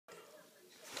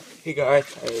Hey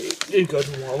guys, I did go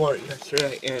to Walmart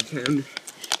yesterday and found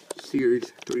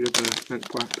Series 3 of the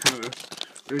Black Power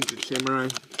Ranger Samurai,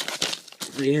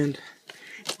 and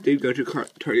did go to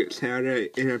Target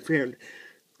Saturday and I found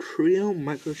Trio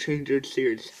Micro Changer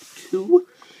Series 2,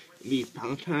 the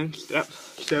Valentine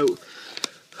stuff. So,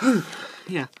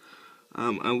 yeah,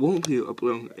 I won't be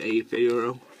uploading a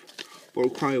video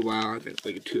for quite a while. I think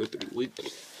like 2 or 3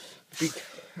 weeks.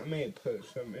 I may put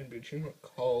some in between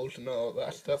calls and all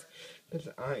that stuff, because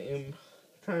I am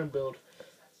trying to build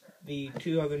the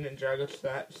 2 other Ninjago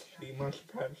sets, the Monster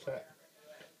Prime set,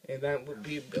 and that would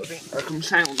be building Arkham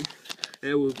Asylum.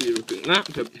 And we'll be looking at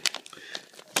the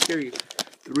Series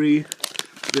 3.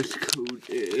 This code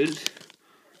is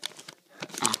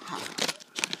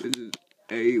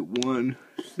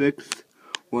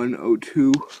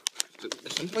A16102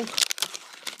 something.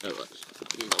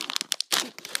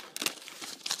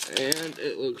 And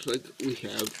it looks like we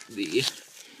have the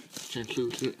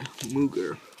translucent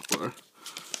Mooger, or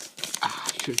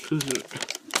translucent,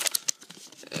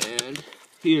 and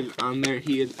he is on there.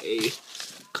 He is a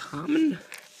common.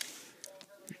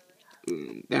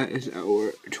 That is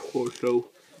our torso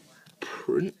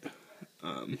print,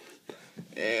 and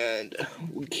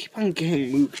we keep on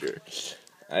getting Mooger.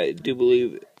 I do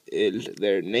believe is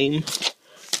their name,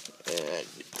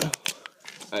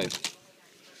 and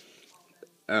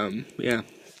yeah.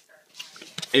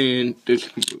 And this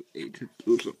agent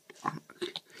was a block.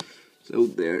 So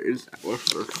there is our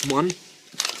first one.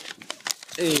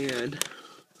 And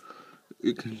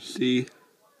you can see,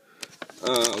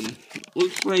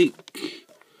 looks like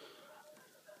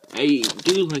I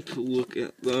do like to look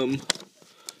at them,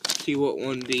 see what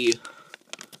one the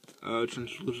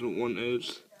translucent one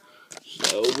is.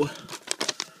 So you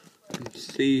can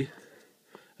see,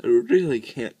 I really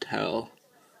can't tell,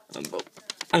 but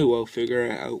I will figure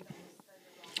it out.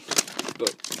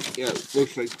 But yeah, it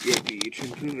looks like we have the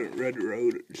translucent Red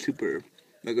Road Super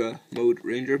Mega Mode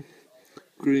Ranger,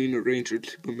 Green Ranger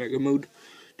Super Mega Mode,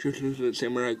 translucent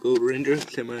Samurai Gold Ranger,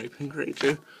 Samurai Pink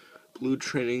Ranger, Blue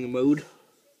Training Mode,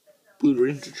 Blue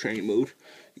Ranger Training Mode,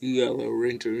 Yellow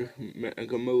Ranger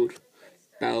Mega Mode,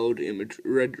 Bowed Image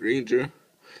Red Ranger,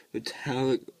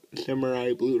 Metallic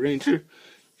Samurai Blue Ranger,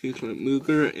 Secret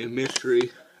Mooger, and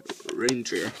Mystery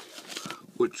Ranger,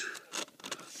 which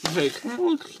kind of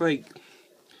looks like,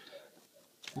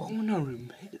 what whenever we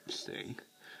made this thing,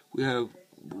 we have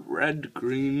red,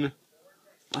 green.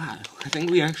 Wow, I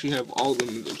think we actually have all of them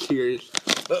in the series.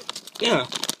 But yeah,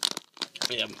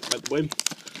 by the way,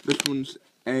 this one's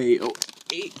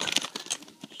A08.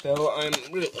 So I'm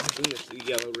really hoping this is the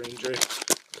Yellow Ranger.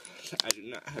 I do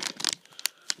not have.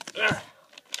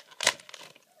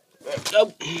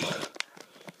 Nope.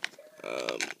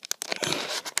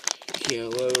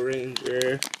 Yellow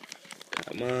Ranger.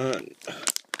 Come on.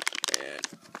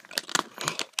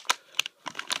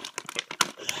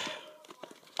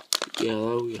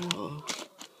 Yellow.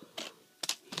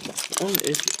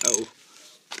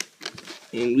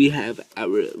 And we have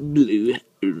our Blue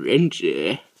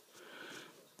Ranger.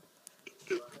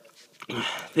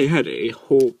 They had a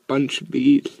whole bunch of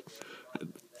these.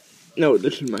 No,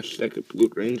 this is my second Blue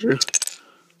Ranger.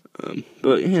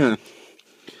 But yeah.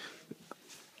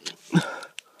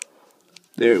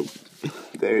 There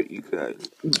you guys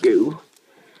go.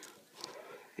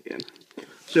 Yeah.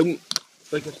 So,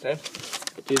 like I said,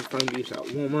 I did find these at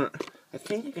Walmart. I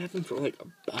think I got them for like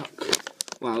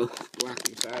 $1. Wow, black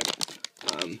inside.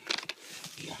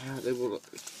 Yeah, they were.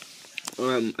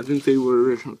 I think they were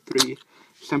original 3.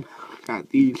 Somehow got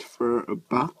these for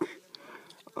 $1.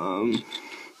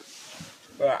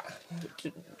 But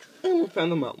I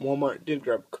found them at Walmart. Did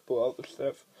grab a couple other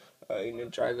stuff, a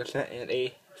Ninjago set and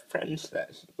a friend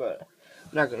set, but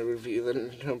I'm not gonna review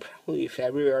them until probably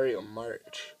February or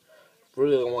March.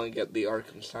 Really want to get the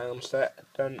Arkham Asylum set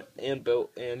done and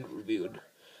built and reviewed.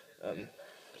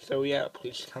 So yeah,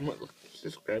 please comment,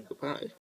 subscribe, goodbye.